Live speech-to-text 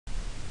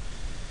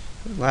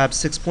Lab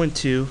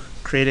 6.2,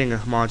 creating a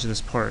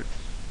homogeneous part.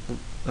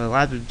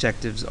 Lab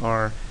objectives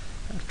are,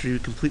 after you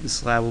complete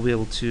this lab, we'll be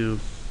able to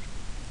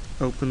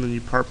open the new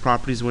part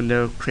properties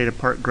window, create a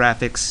part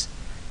graphics,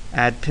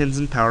 add pins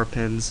and power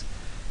pins,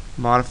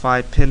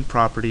 modify pin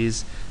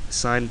properties,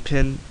 assign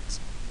pin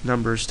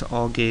numbers to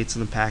all gates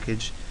in the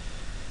package,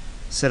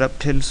 set up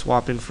pin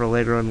swapping for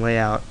allegro and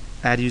layout,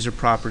 add user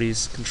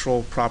properties,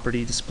 control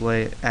property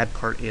display, add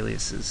part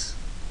aliases.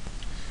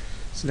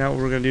 So now what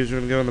we're going to do is we're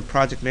going to go in the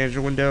project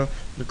manager window,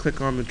 we're going to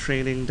click on the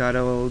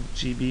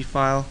training.lgb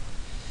file,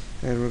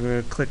 and we're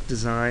going to click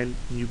design,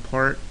 new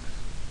part.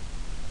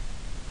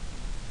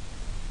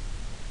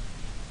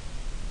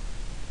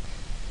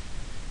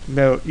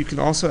 Note, you can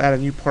also add a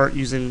new part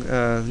using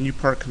the new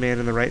part command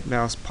in the right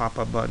mouse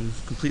pop-up button.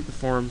 Complete the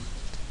form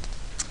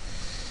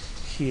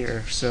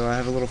here. So I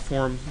have a little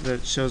form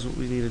that shows what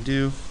we need to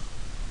do.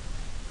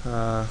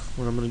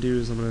 What I'm going to do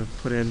is I'm going to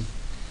put in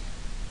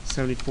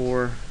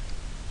 74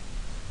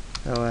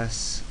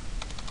 LS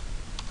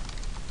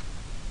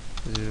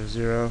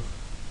 00.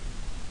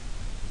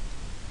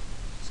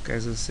 This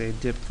guy's going to say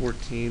dip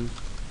 14.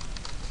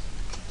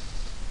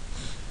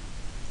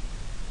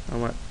 I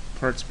want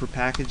parts per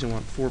package. I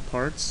want 4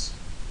 parts.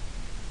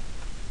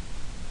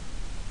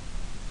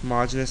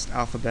 Homogeneous,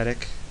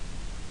 alphabetic.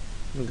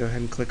 I'm going to go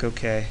ahead and click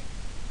OK.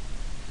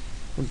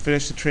 When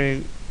finished, the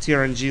training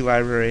TRNG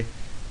library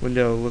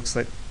window looks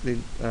like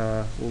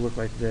will look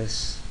like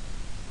this.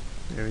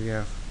 There we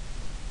go.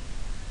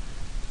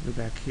 Go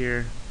back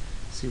here.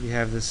 See, we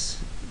have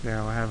this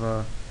now. I have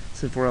a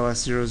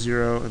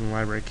 74LS00 in the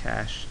library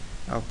cache,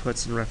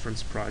 outputs and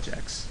reference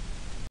projects.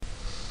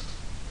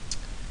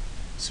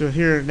 So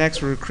here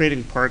next we're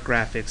creating part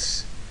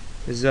graphics.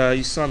 As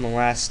you saw in the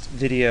last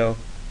video,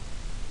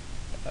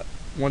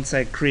 once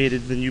I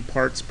created the new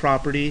parts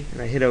property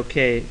and I hit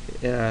OK,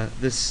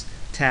 this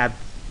tab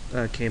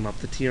came up,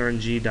 the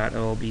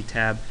trng.olb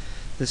tab.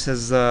 This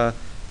has the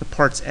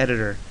parts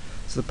editor.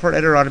 So the part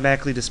editor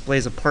automatically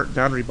displays a part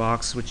boundary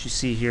box, which you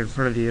see here in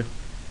front of you.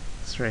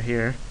 It's right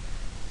here.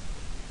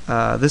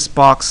 This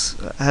box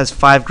has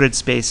 5 grid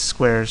space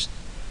squares.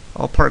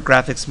 All part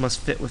graphics must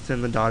fit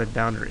within the dotted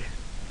boundary.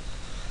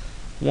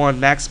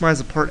 1. Maximize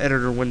the part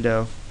editor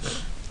window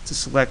to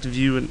select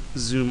view and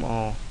zoom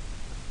all.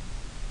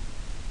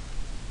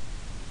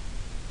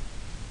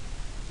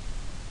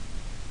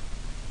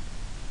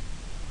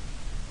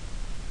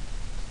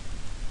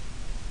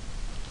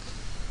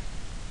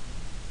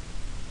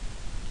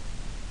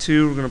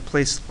 Two, we're going to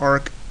place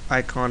arc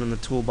icon in the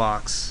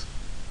toolbox.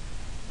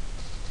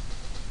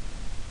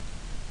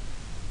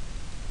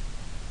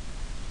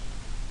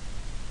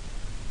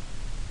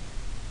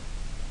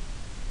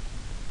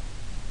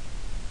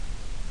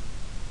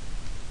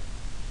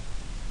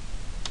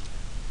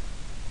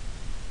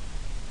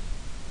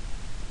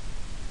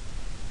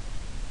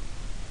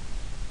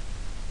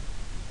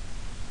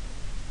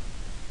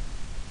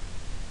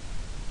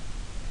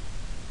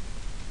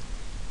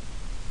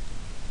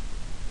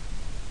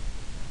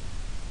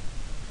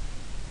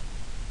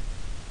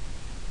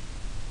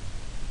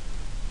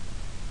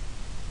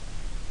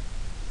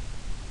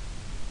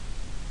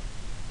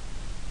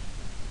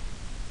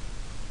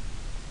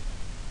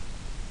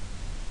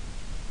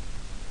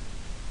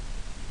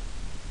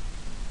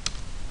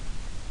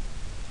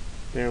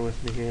 Bear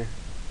with me here.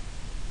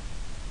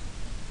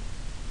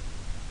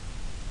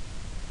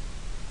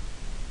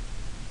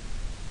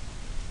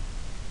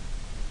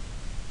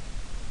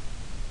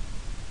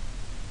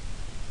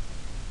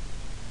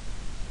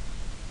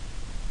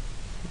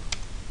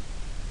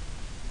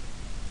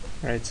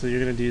 Alright, so you're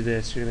going to do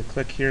this. You're going to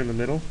click here in the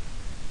middle,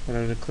 and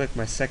I'm going to click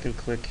my second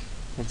click.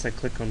 Once I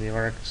click on the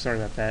arc, sorry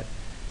about that,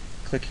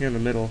 click here in the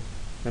middle,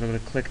 then I'm going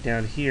to click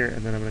down here,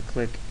 and then I'm going to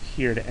click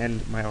here to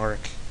end my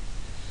arc.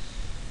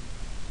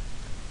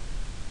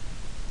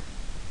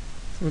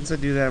 Once I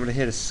do that, I'm going to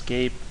hit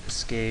escape.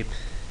 There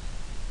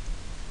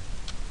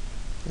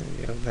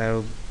you go.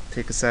 That'll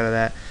take us out of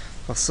that.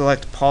 I'll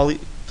select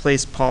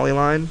place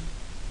polyline.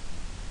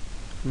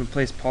 I'm going to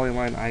place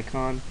polyline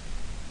icon.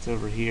 It's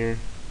over here.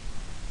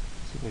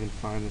 See if I can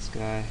find this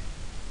guy.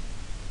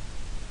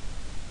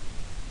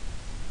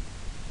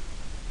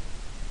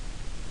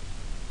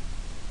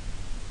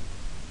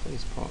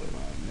 Place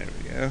polyline. There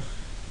we go.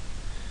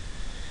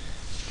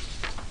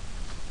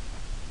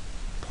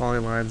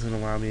 Polyline's going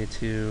to allow me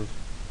to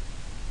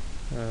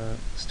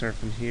start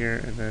from here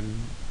and then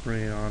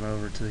bring it on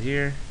over to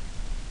here.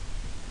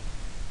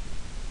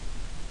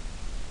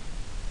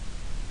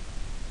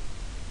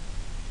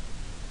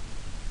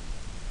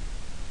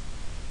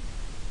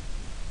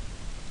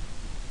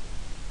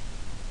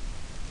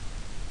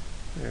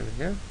 There we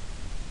go.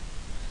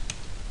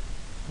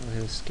 I'll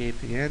hit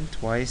escape again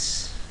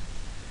twice.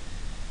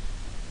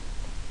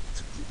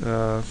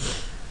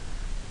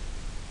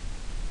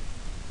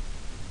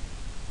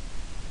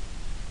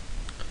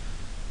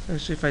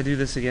 Actually, if I do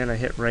this again, I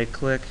hit right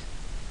click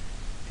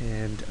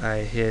and I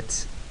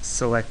hit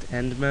select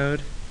end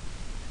mode.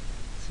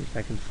 See if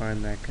I can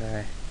find that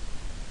guy.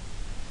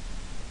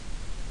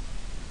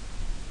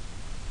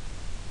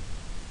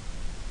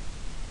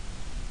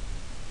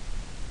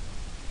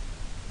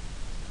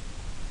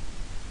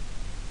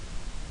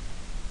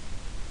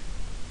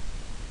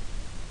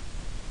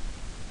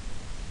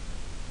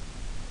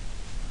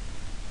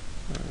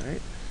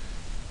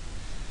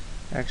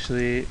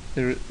 Actually,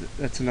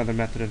 that's another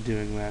method of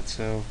doing that,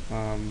 so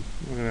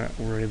we're going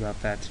to worry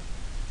about that.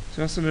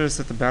 So also notice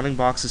that the bounding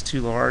box is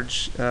too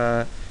large.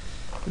 You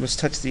must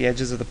touch the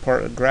edges of the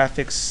part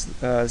graphics.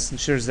 This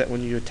ensures that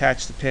when you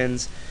attach the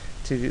pins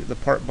to the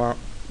part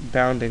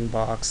bounding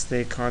box,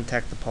 they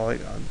contact the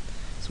polygon.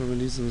 So what I'm going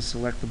to do is I'm going to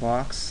select the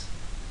box,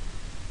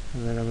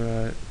 and then I'm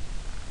going to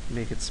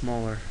make it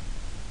smaller.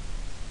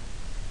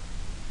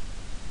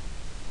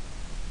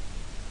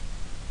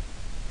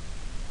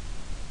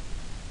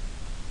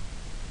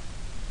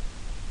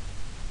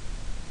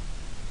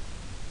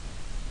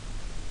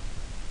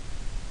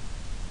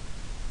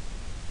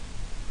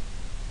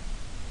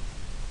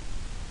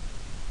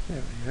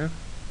 There we go.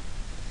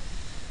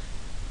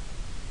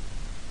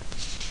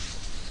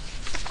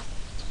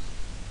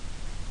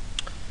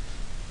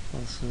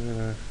 Also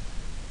gonna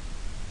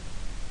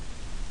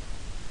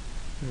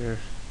there.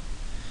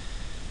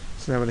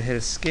 So now I'm gonna hit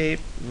escape.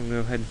 I'm gonna go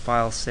ahead and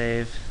file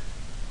save.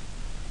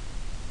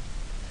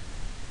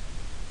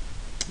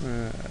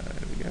 There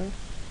we go.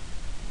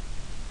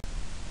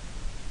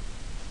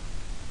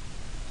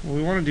 What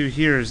we want to do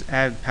here is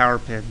add power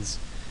pins.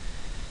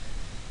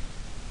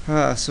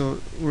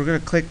 So we're going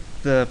to click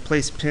the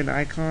place pin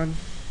icon.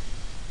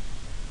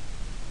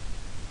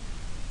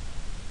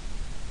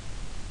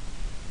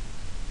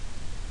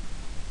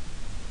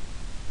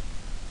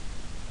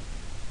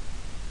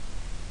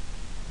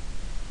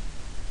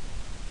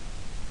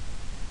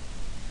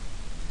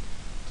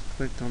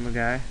 Clicked on the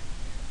guy.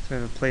 So I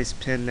have a place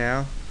pin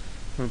now.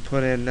 I'm going to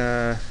put in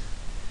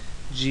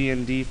G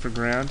and D for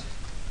ground.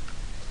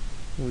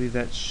 We'll leave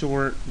that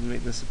short and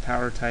make this a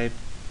power type.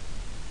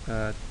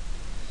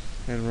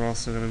 And we're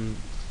also going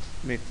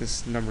to make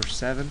this number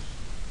 7.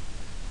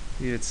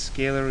 Leave it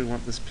scalar. We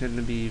want this pin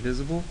to be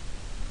visible.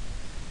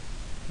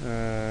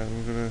 We're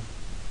going to.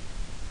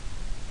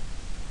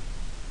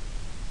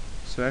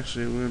 So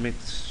actually, we're going to make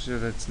sure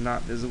that it's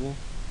not visible.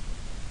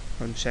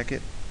 Uncheck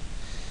it.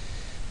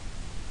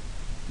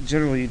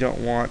 Generally, you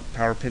don't want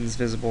power pins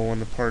visible when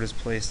the part is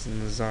placed in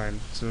the design.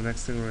 So the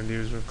next thing we're going to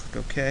do is we're going to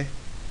click OK.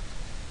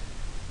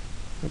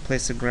 We'll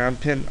place a ground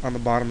pin on the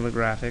bottom of the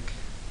graphic.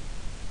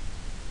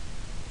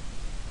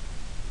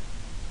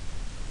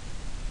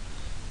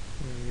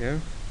 There we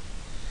go.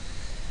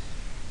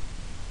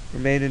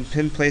 Remain in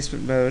pin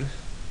placement mode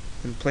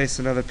and place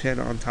another pin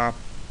on top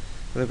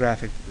of the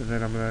graphic, and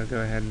then I'm going to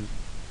go ahead and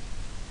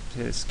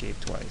hit escape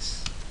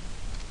twice.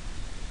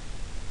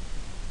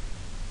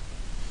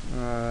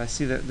 I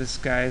see that this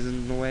guy is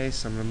in the way,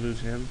 so I'm going to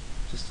move him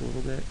just a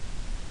little bit.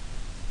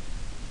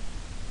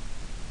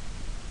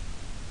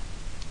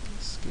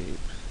 Escape.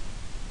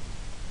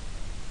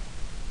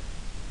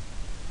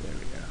 There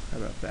we go. How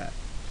about that?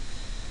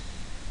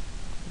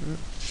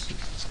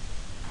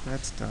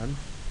 That's done.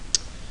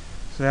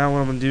 So now what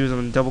I'm going to do is I'm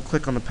going to double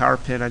click on the power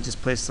pin I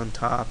just placed on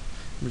top.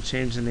 I'm going to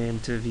change the name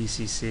to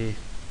VCC.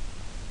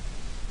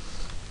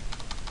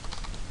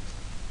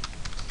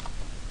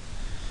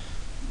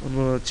 I'm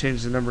going to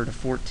change the number to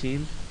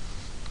 14.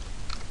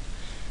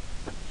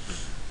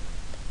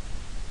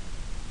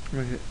 I'm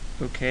going to hit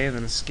OK,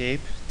 then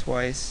escape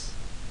twice.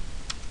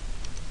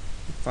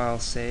 File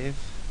save.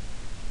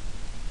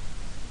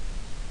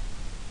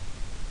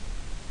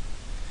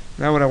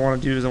 Now what I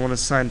want to do is I want to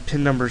assign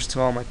pin numbers to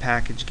all my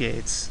package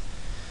gates.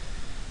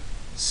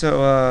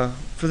 So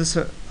for this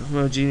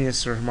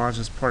homogeneous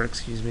part,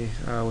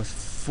 with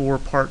 4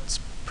 parts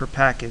per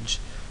package,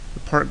 the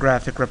part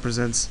graphic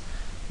represents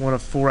one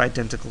of 4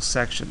 identical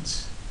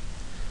sections.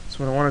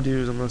 So what I want to do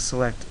is I'm going to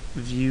select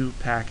View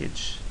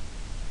Package.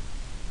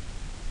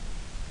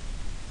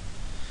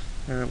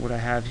 And what I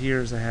have here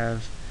is I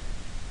have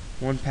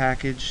 1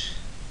 package,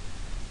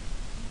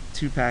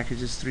 2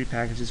 packages, 3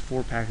 packages,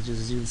 4 packages.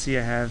 As you can see,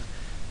 I have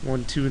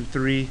 1, 2, and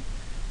 3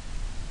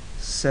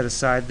 set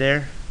aside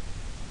there.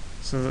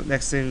 So the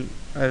next thing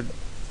I'm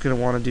going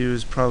to want to do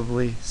is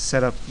probably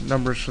set up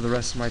numbers for the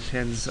rest of my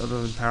pins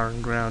other than power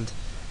and ground,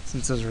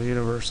 since those are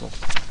universal.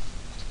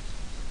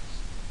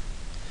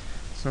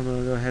 So I'm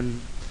going to go ahead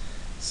and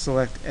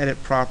select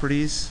Edit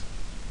Properties,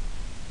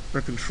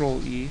 or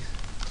Control E.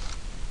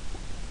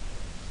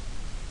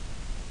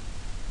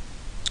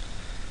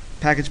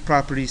 Package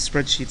properties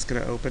spreadsheet's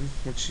going to open,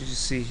 which you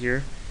see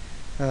here.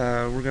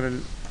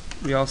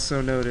 We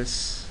also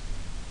notice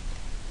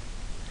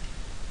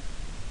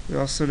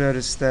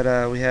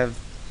that we have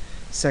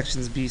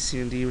sections B, C,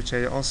 and D, which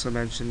I also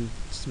mentioned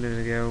just a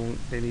minute ago.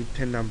 They need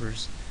pin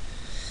numbers.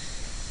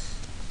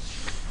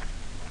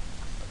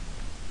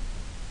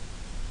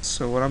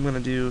 So what I'm going to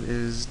do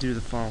is do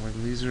the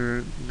following. These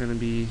are going to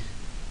be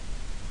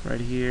right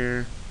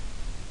here,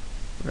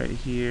 right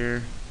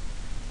here.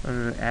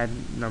 I'm going to add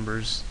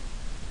numbers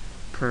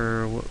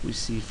per what we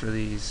see for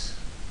these,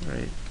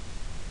 right?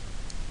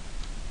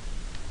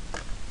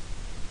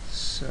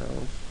 So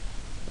I'll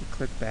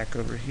click back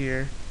over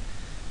here.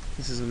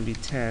 This is going to be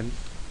 10.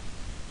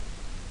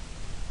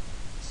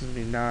 This is going to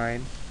be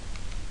 9.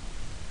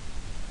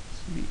 This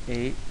is going to be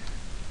 8.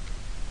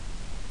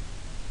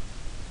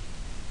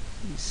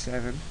 This is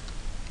going to be 7.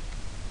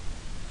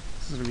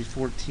 This is going to be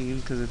 14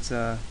 because it's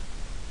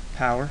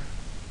power.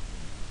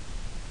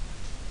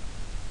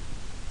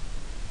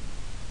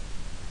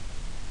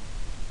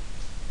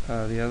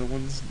 The other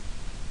ones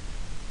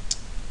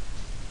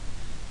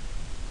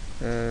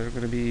are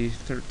going to be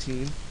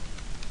 13,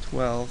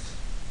 12,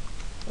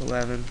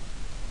 11,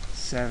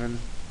 7,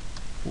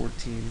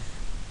 14.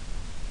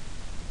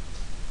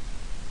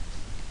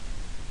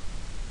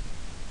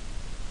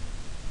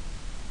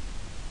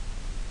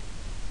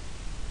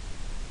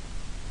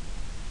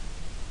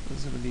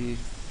 Those are going to be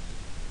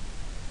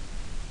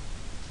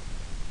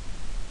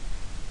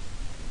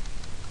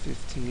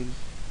 15.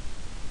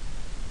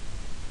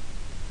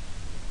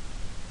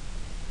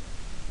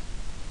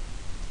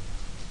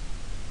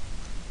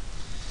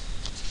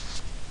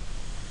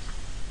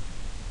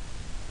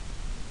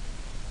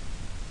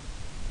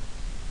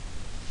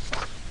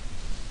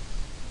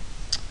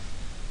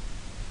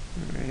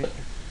 Alright.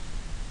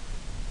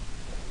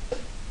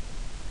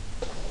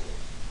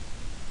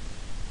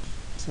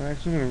 So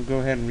actually I'm going to go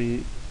ahead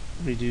and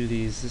redo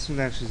these. This one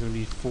actually is going to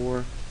be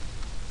 4,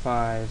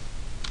 5,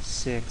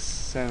 6,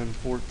 7,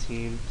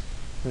 14.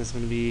 This is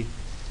going to be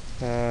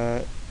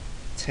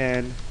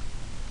 10,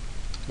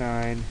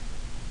 9,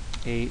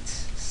 8,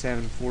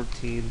 7,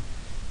 14.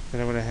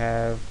 Then I'm going to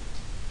have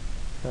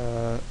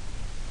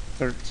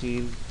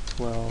 13,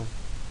 12,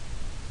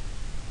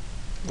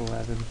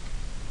 11,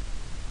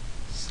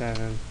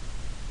 7,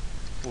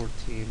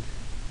 14.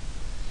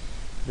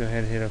 Go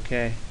ahead and hit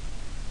OK.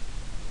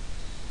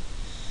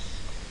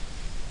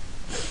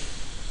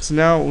 So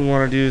now what we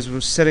want to do is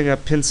we're setting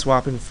up pin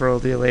swapping for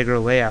the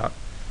Allegro layout.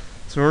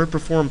 So in order to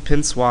perform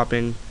pin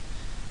swapping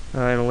in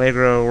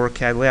Allegro or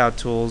CAD layout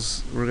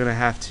tools, we're going to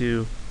have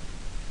to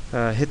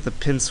hit the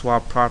pin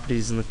swap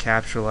properties in the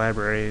capture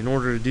library. In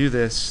order to do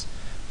this,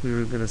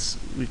 we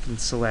can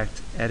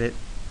select edit.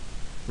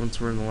 Once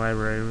we're in the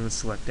library, we're going to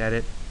select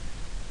edit.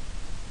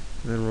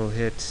 And then we'll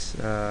hit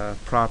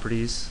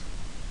properties.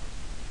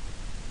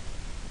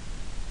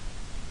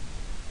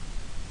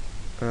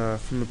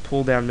 From the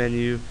pull down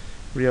menu,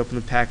 reopen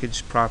the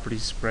package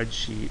properties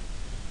spreadsheet.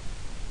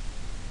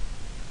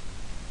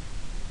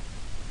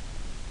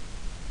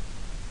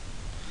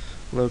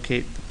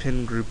 Locate the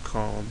pin group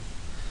column.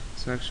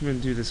 So actually I'm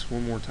going to do this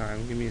one more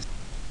time. Give me a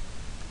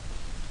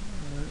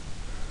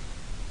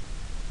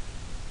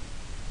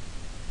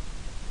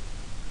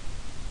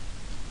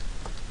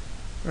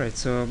Alright,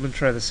 so I'm going to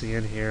try this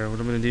again here. What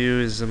I'm going to do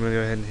is I'm going to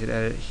go ahead and hit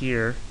edit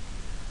here.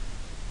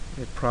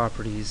 Hit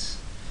properties.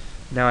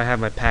 Now I have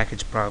my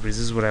package properties.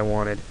 This is what I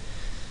wanted.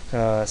 So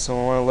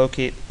I want to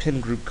locate the pin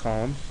group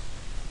column.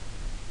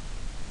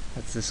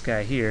 That's this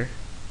guy here.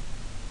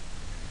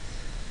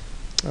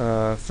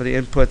 For the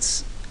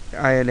inputs,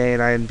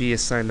 INA and INB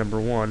assign number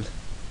 1.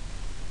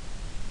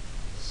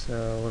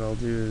 So what I'll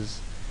do is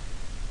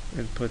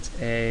inputs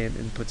A and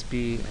inputs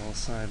B, I'll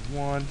assign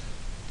 1,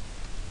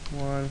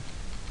 1,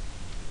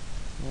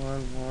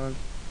 1, 1.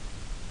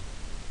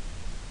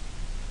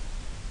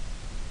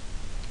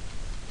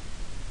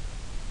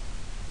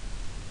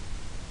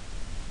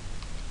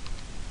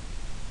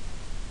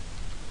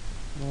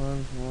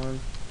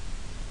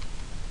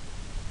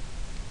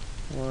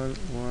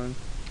 One.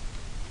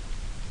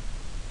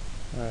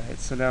 Alright,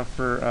 so now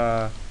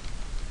for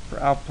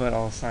output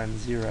I'll assign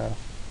 0.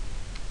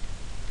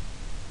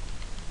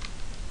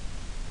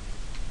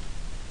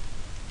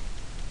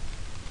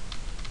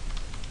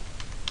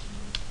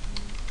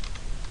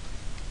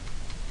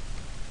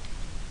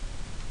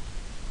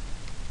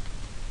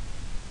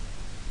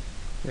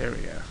 There we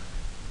go.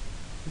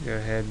 Go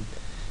ahead.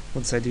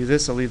 Once I do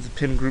this, I'll leave the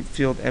pin group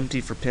field empty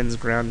for pins,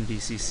 ground, and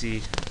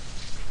VCC.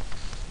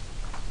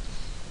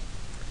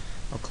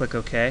 I'll click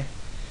OK,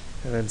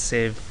 and then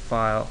save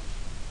file.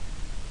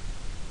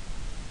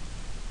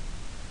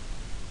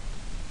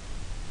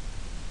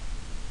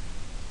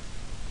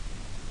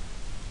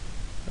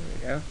 There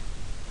we go.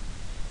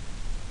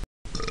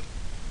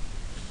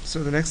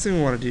 So the next thing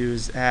we want to do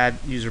is add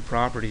user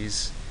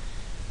properties.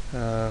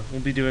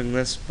 We'll be doing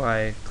this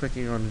by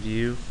clicking on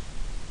View,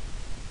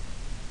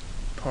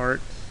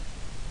 Part,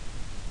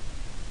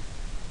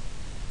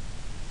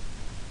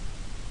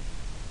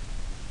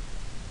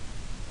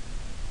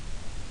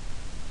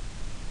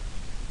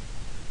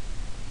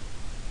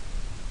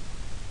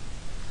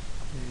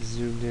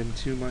 zoomed in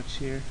too much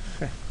here.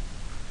 There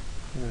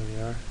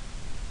we are.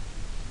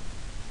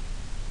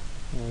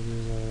 I'll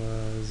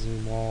do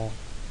zoom all.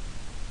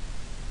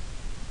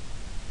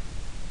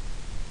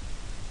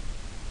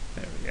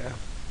 There we go.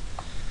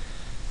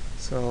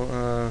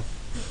 So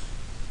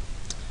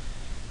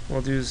what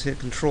I'll do is hit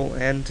Control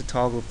N to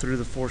toggle through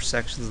the 4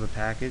 sections of the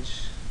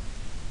package.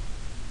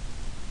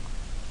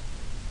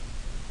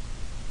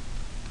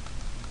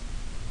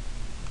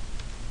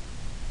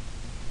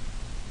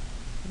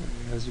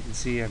 As you can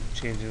see, I'm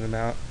changing them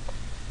out.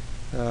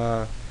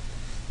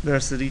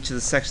 Notice that each of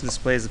the sections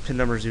displays the pin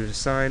numbers you've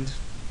assigned.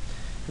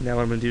 And now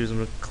what I'm going to do is I'm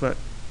going to click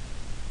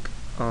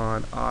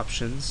on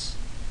Options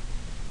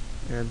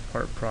and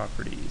Part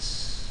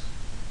Properties.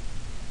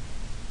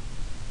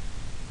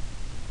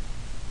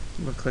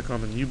 I'm going to click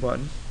on the New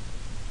button.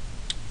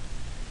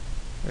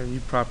 A new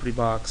property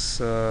box,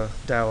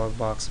 dialog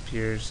box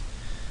appears.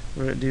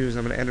 What I'm going to do is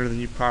I'm going to enter the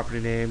new property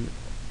name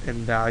and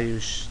value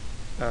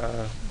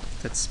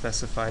that's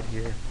specified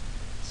here.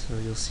 So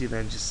you'll see that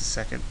in just a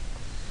second.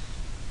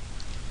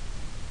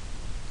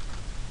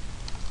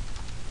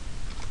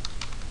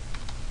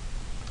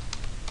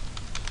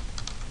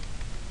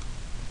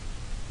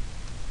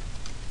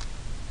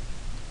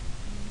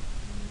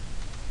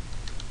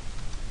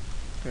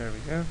 There we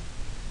go.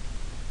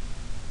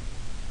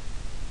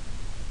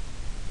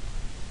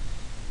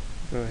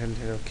 Go ahead and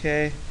hit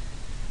OK.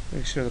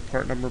 Make sure the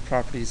part number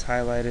property is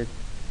highlighted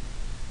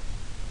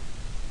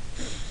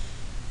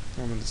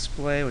on the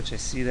display, which I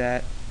see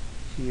that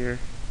here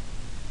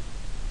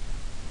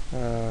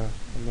on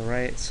the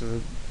right. So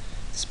the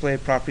display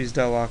properties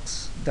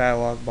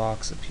dialog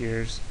box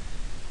appears.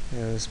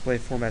 The display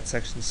format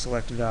section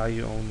select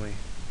value only.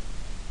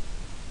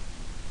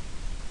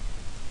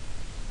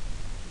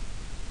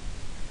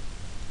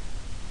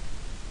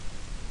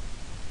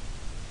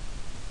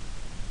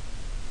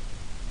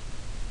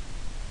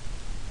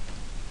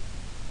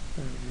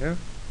 There we go.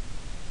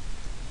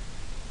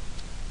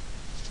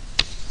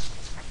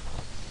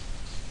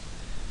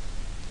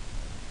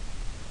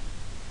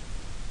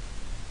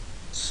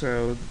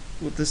 So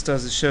what this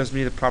does is shows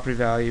me the property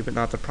value but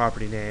not the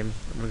property name.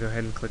 I'm going to go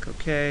ahead and click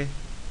OK.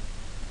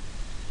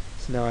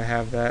 So now I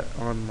have that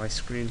on my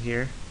screen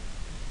here.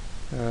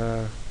 I'm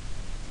going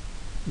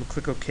to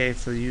click OK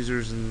for the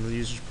users and the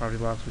users property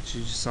box, which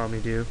you just saw me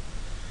do.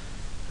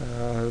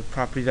 The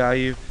property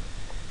value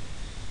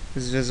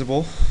is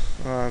visible.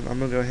 I'm going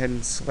to go ahead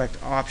and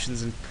select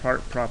options and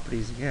part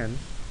properties again.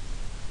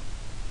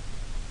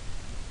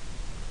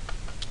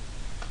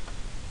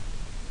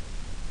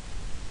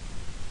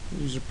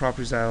 User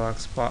properties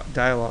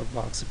dialog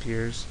box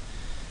appears.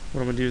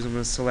 What I'm going to do is I'm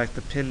going to select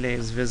the pin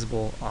names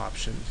visible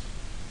option.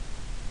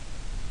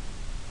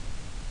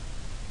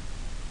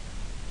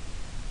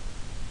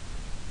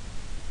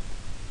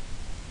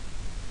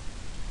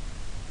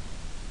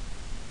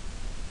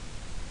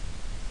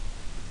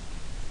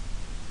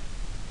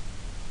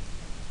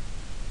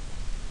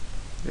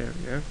 There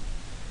we go.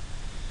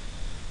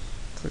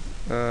 Click,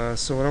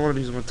 so what I want to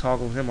do is I'm going to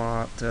toggle him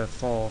off to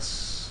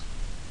false.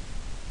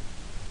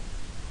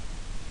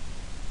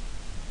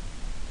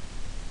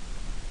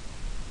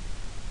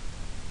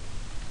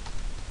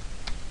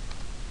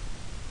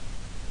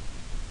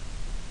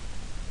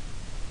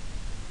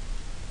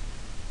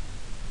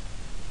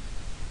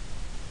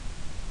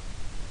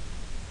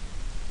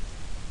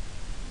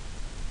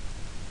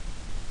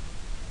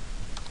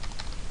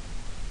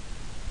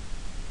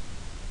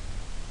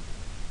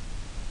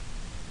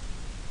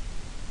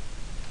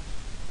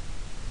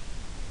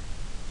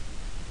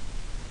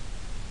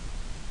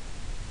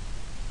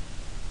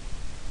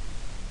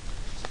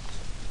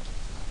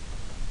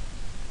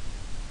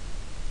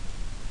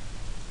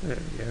 There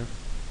we go.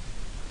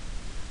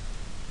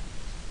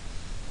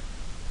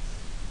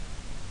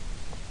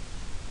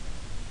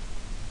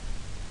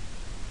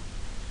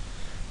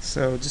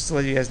 So just to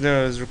let you guys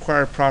know, is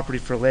required property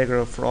for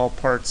Allegro for all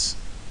parts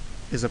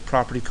is a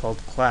property called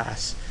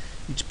class.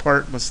 Each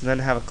part must then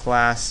have a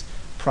class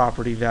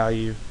property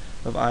value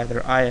of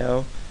either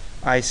IO,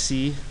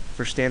 IC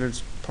for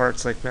standard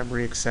parts like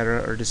memory,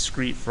 etc., or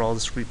discrete for all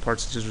discrete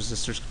parts such as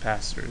resistors,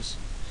 capacitors.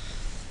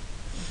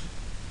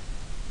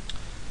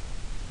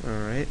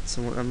 Alright,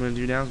 so what I'm going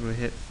to do now is I'm going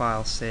to hit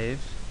File,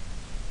 Save.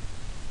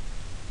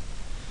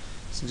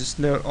 So just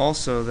note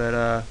also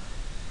that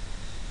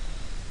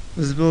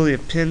visibility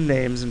of pin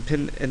names and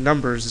pin and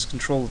numbers is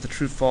controlled with the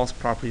true-false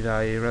property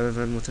value rather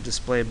than with the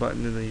display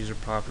button in the user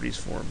properties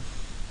form.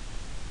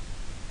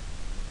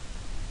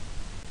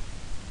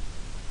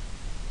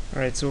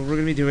 Alright, so what we're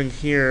going to be doing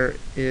here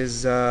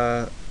is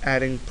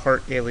adding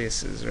part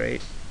aliases,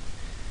 right?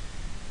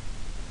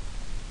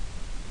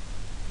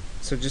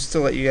 So just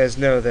to let you guys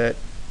know that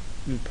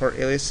in part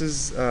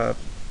aliases,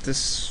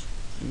 this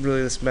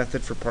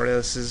method for part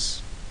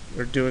aliases,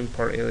 or doing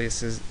part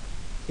aliasing,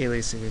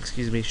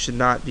 excuse me, should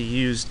not be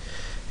used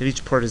if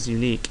each part is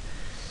unique.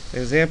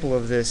 An example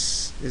of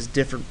this is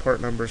different part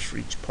numbers for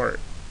each part.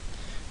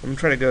 I'm going to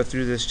try to go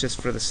through this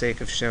just for the sake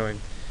of showing.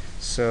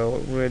 So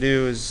what we're going to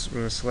do is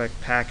we're going to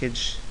select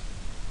package,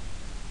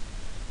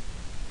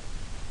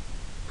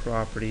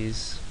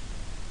 properties,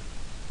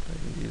 if I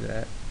can do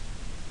that.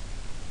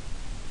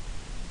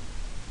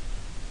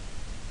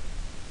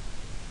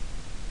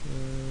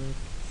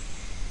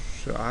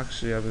 So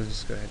actually I'm going to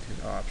just go ahead and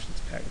hit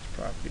options, package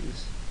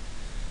properties.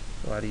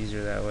 A lot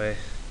easier that way.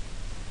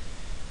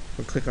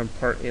 We'll click on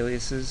part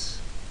aliases.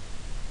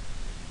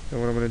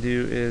 And what I'm going to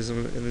do is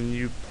in the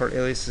new part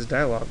aliases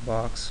dialog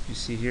box, you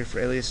see here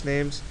for alias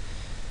names,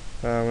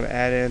 I'm going to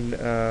add in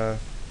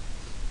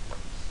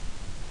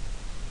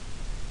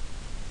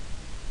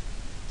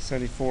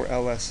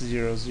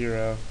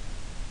 74LS00.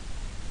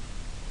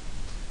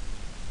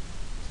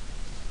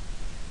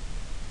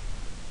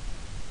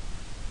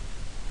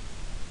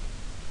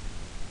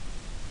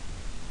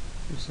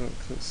 So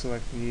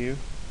select new.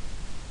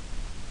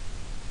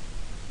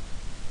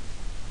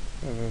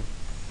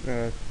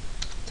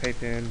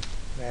 Type in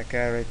that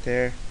guy right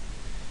there.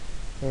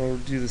 And we'll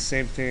do the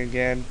same thing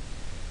again,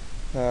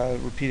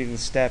 repeating the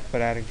step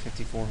but adding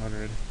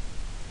 5400.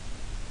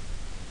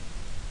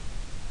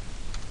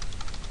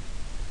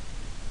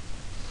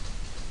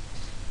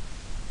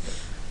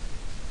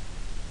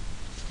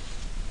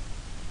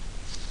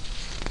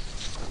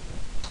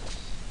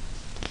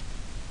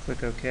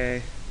 Click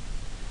OK.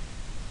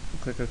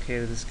 Click OK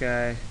to this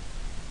guy.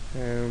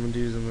 And what I'm going to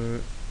do is I'm going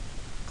to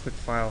click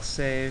File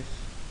Save.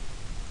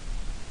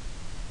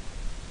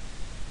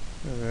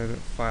 And then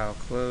File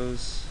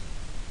Close.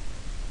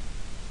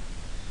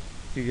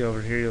 If you go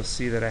over here, you'll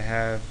see that I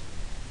have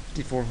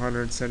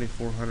 5400,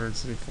 7400,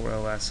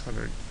 74LS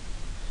 100.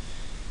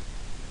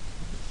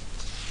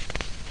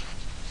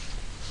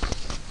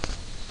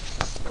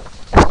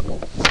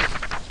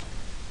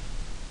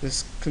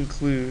 This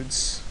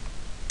concludes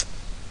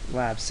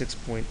Lab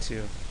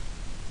 6.2.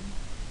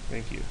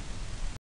 Thank you.